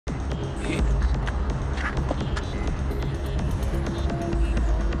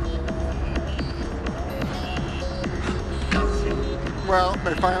Well,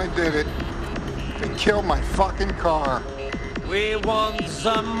 they finally did it. They killed my fucking car. We want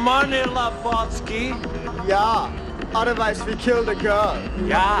some money, Lebowski. Yeah, otherwise we kill the girl.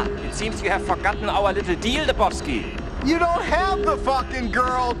 Yeah, it seems you have forgotten our little deal, Lebowski. You don't have the fucking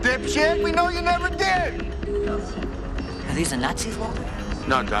girl, dipshit. We know you never did. Are these the Nazis, Walter?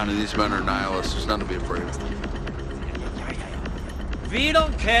 No, Donny, these men are nihilists. There's nothing to be afraid of. We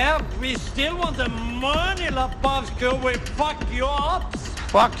don't care. We still want the money, Lebowski. We fuck you up.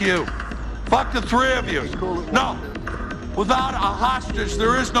 Fuck you. Fuck the three of you. No. Without a hostage,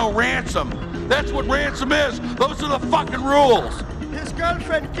 there is no ransom. That's what ransom is. Those are the fucking rules. His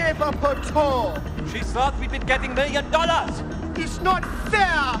girlfriend gave up her toll. She thought we'd been getting $1 million. It's not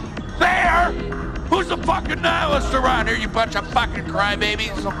fair. Fair? Who's the fucking nihilist around here, you bunch of fucking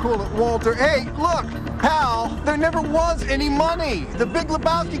crybabies? So cool it, Walter. Hey, look, pal, there never was any money. The Big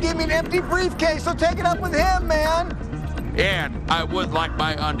Lebowski gave me an empty briefcase, so take it up with him, man. And I would like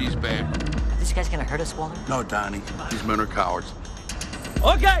my undies back. This guy's gonna hurt us, Walter? No, Donny. These men are cowards.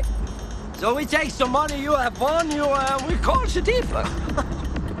 Okay. So we take some money you have won, we call Shadifa.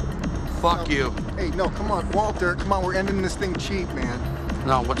 Fuck you. Hey, no, come on, Walter. Come on, we're ending this thing cheap, man.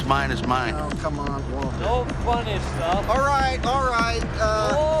 No, what's mine is mine. Oh, come on, Walter. No funny stuff. All right.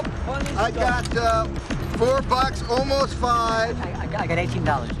 No funny stuff. I got $4, almost $5. I got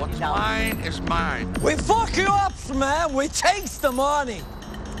 $18. What's mine is mine. We fuck you up, man. We takes the money.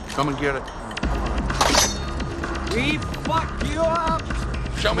 Come and get it. We fuck you up.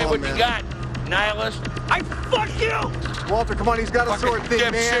 Show me what you got, nihilist. I fuck you. Walter, come on, he's got a sword thing,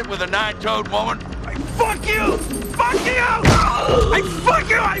 man. Dipshit with a nine-toed woman. I fuck you. Fuck you. I fuck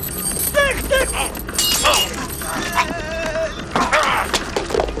you. I stick.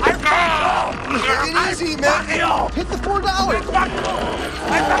 I Take it easy, man. Hit the $4.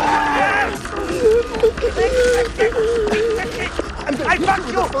 I fuck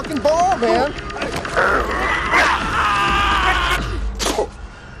you. The fucking ball, man.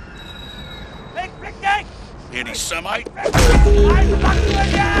 Anti-Semite. I fuck you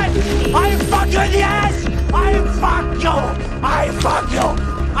again! I fuck you in the ass! I fuck you! I fuck you!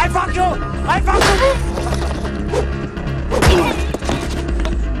 I fuck you! I fuck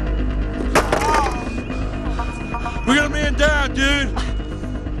you! We got a man down, dude.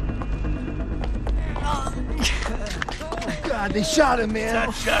 God, they shot him, man.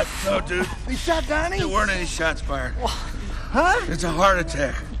 Not shot, no, dude. They shot Donny? There weren't any shots fired. Huh? It's a heart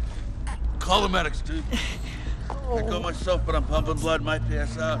attack. Call the medics, dude. I go myself, but I'm pumping blood. Might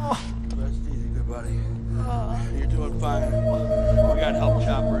pass out. Rest easy, good buddy. You're doing fine. We got help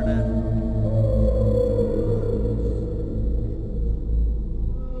choppering in.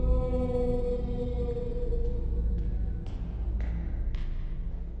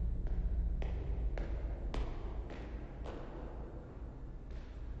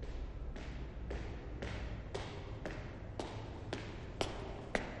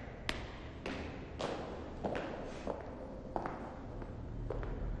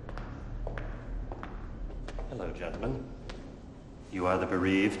 Hello, gentlemen. You are the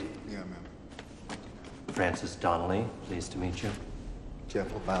bereaved. Yeah, man. Francis Donnelly, pleased to meet you. Jeff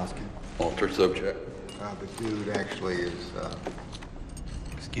Lebowski. Walter Sobchak. The dude actually is,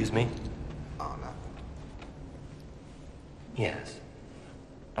 Excuse me? oh, nothing. Yes.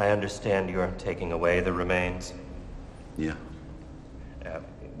 I understand you're taking away the remains. Yeah.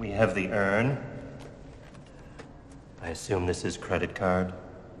 We have the urn. I assume this is credit card.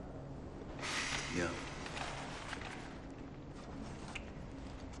 Yeah.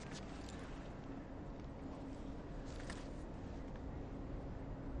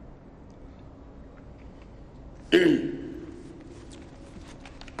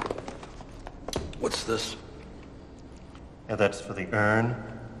 What's this? That's for the urn?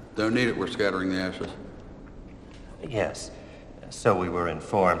 Don't need it. We're scattering the ashes. Yes. So we were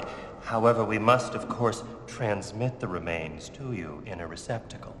informed. However, we must, of course, transmit the remains to you in a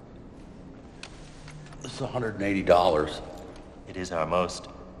receptacle. This is $180. It is our most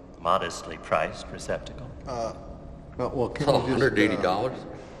modestly priced receptacle. Well, can Oh, we just, $180?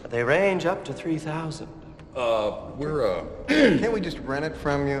 They range up to 3,000. Can't we just rent it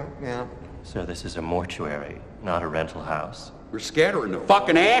from you? Yeah. Sir, this is a mortuary, not a rental house. We're scattering the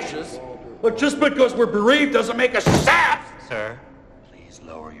fucking ashes. But just because we're bereaved doesn't make us saps. Sir, please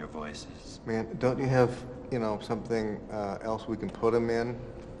lower your voices. Man, don't you have, something else we can put them in?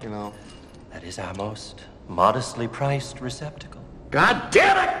 That is our most modestly priced receptacle. God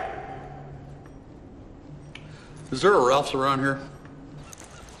damn it! Is there a Ralph's around here?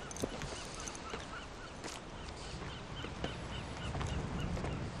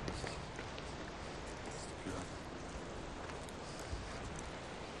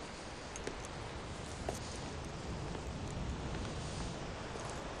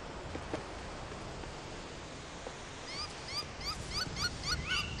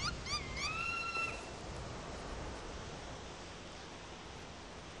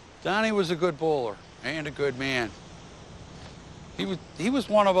 Donny was a good bowler and a good man. He was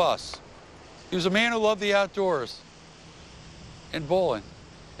one of us. He was a man who loved the outdoors and bowling.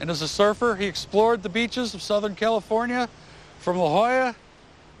 And as a surfer, he explored the beaches of Southern California from La Jolla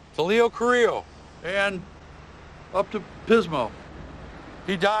to Leo Carrillo and up to Pismo.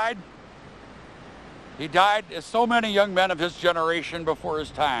 He died as so many young men of his generation before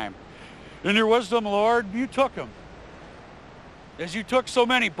his time. In your wisdom, Lord, you took him. As you took so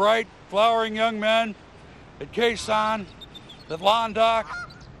many bright, flowering young men at Quezon, at Londoc,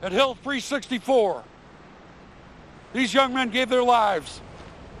 at Hill 364. These young men gave their lives.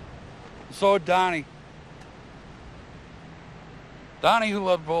 And so did Donny. Donny, who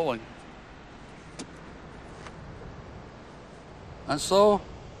loved bowling. And so,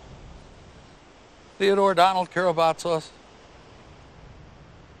 Theodore Donald Karabatsas,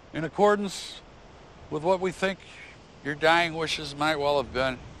 in accordance with what we think your dying wishes might well have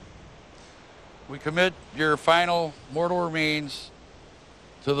been, we commit your final mortal remains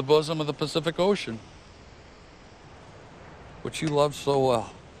to the bosom of the Pacific Ocean, which you loved so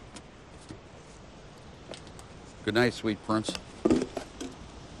well. Good night, sweet prince.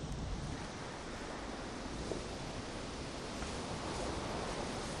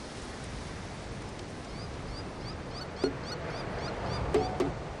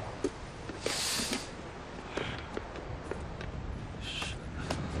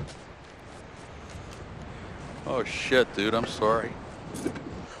 Oh shit, dude, I'm sorry.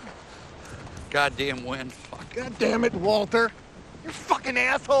 Goddamn wind. Fuck. God damn it, Walter. You fucking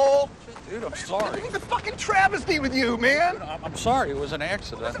asshole. Dude, I'm sorry. It's a fucking travesty with you, man. I'm sorry, it was an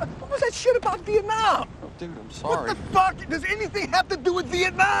accident. What was that shit about Vietnam? Oh, dude, I'm sorry. What the fuck? Does anything have to do with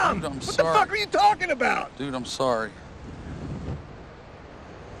Vietnam? Dude, I'm what sorry. the fuck are you talking about? Dude, I'm sorry.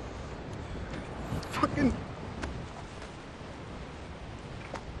 Fucking...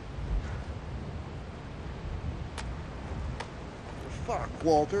 Fuck,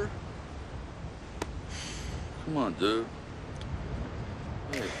 Walter. Come on, dude.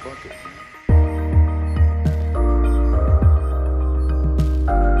 Hey, fuck it.